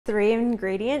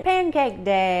3-ingredient pancake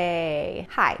day.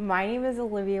 Hi, my name is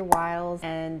Olivia Wyles,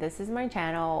 and this is my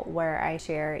channel where I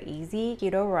share easy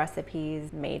keto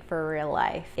recipes made for real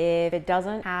life. If it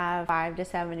doesn't have 5 to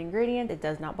 7 ingredients, it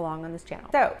does not belong on this channel.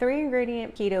 So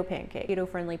 3-ingredient keto pancake, keto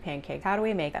friendly pancakes. How do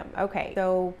we make them? Okay,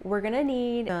 so we're gonna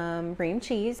need some cream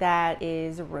cheese that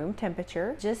is room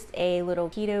temperature. Just a little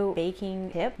keto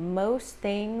baking tip. Most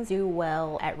things do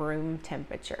well at room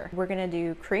temperature. We're gonna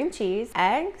do cream cheese,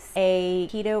 eggs, a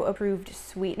keto approved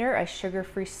sweetener, a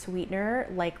sugar-free sweetener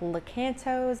like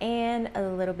Lakantos, and a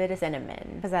little bit of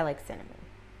cinnamon because I like cinnamon.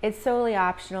 It's totally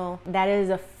optional. That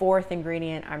is a 4th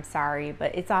ingredient, I'm sorry,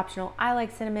 but it's optional. I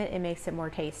like cinnamon, it makes it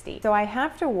more tasty. So I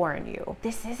have to warn you,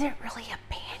 this isn't really a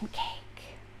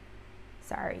pancake.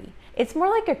 Sorry. It's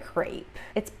more like a crepe.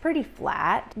 It's pretty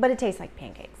flat, but it tastes like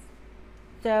pancakes.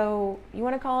 So you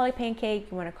wanna call it a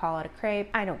pancake, you wanna call it a crepe,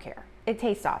 I don't care. It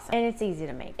tastes awesome and it's easy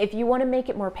to make. If you want to make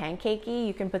it more pancakey,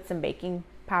 you can put some baking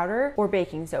powder or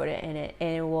baking soda in it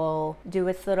and it will do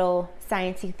its little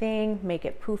sciencey thing, make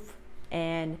it poof,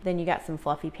 and then you got some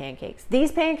fluffy pancakes.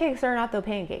 These pancakes are not the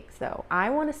pancakes though.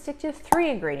 I want to stick to 3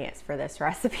 ingredients for this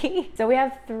recipe. So we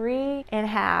have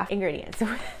 3.5 ingredients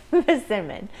with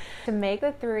cinnamon. To make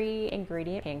the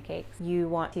 3-ingredient pancakes, you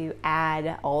want to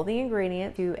add all the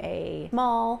ingredients to a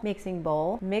small mixing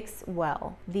bowl. Mix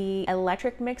well. The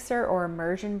electric mixer or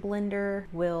immersion blender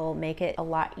will make it a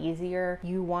lot easier.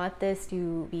 You want this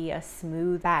to be a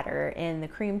smooth batter, and the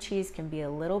cream cheese can be a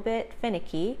little bit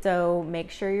finicky, so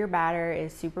make sure your batter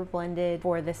is super blended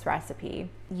for this recipe.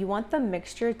 You want the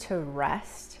mixture to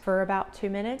rest for about 2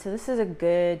 minutes. So this is a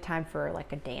good time for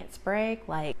like a dance break,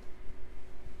 like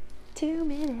 2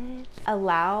 minutes.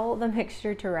 Allow the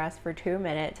mixture to rest for 2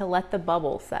 minutes to let the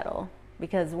bubbles settle,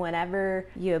 because whenever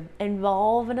you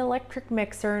involve an electric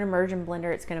mixer, an immersion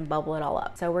blender, it's gonna bubble it all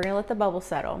up. So we're gonna let the bubbles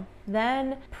settle.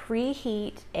 Then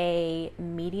preheat a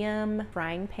medium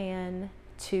frying pan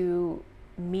to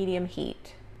medium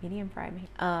heat.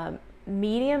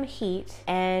 Medium heat,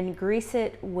 and grease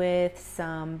it with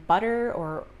some butter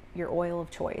or your oil of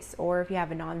choice, or if you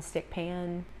have a non-stick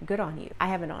pan, good on you. I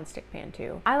have a non-stick pan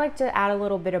too. I like to add a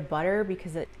little bit of butter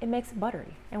because it makes it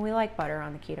buttery, and we like butter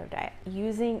on the keto diet.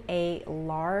 Using a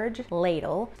large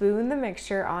ladle, spoon the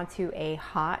mixture onto a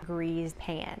hot greased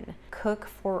pan. Cook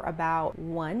for about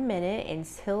 1 minute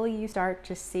until you start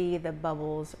to see the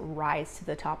bubbles rise to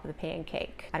the top of the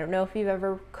pancake. I don't know if you've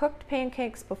ever cooked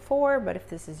pancakes before, but if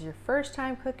this is your first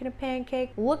time cooking a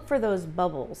pancake, look for those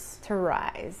bubbles to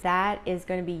rise. That is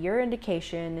going to be your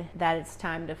indication that it's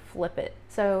time to flip it.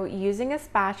 So using a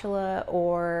spatula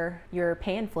or your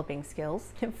pan flipping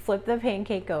skills, flip the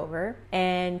pancake over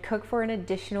and cook for an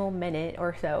additional minute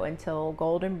or so until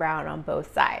golden brown on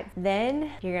both sides.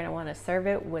 Then you're gonna wanna serve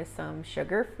it with some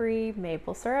sugar-free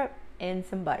maple syrup and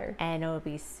some butter, and it'll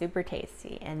be super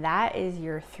tasty. And that is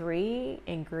your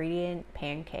 3-ingredient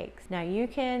pancakes. Now you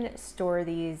can store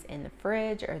these in the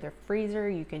fridge or the freezer.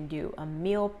 You can do a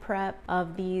meal prep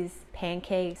of these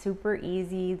pancakes, super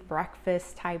easy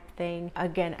breakfast type thing.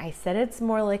 Again, I said it's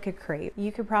more like a crepe.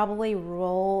 You could probably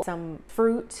roll some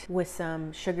fruit with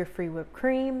some sugar-free whipped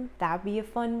cream. That'd be a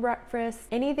fun breakfast.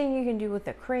 Anything you can do with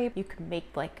a crepe, you can make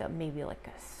like maybe like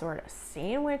a sort of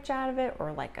sandwich out of it,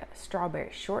 or like a strawberry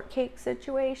shortcake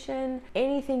situation.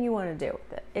 Anything you want to do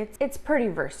with it. It's pretty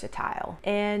versatile,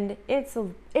 and it's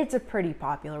a pretty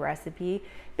popular recipe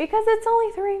because it's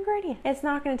only 3 ingredients. It's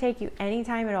not going to take you any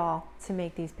time at all to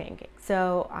make these pancakes.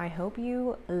 So I hope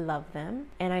you love them,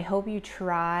 and I hope you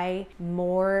try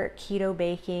more keto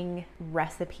baking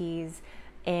recipes.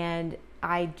 And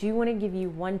I do want to give you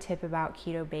one tip about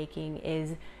keto baking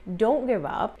is don't give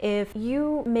up. If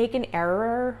you make an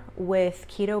error with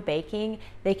keto baking,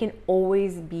 they can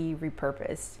always be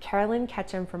repurposed. Carolyn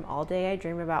Ketchum from All Day I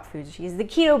Dream About Food, she's the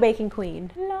keto baking queen.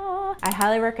 La. I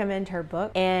highly recommend her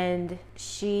book, and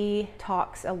she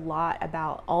talks a lot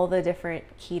about all the different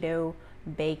keto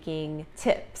baking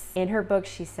tips. In her book,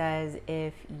 she says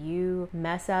if you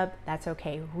mess up, that's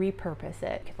okay, repurpose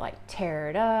it. You could like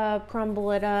tear it up, crumble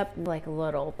it up, like a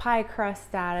little pie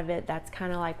crust out of it. That's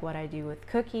kind of like what I do with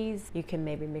cookies. You can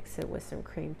maybe mix it with some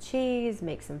cream cheese,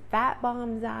 make some fat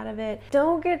bombs out of it.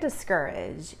 Don't get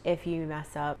discouraged if you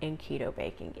mess up in keto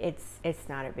baking. It's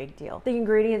not a big deal. The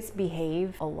ingredients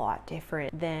behave a lot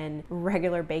different than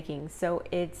regular baking, so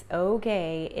it's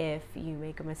okay if you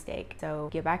make a mistake. So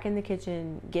get back in the kitchen,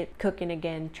 get cooking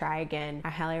again, try again. I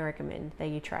highly recommend that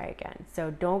you try again. So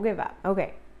don't give up.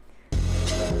 Okay.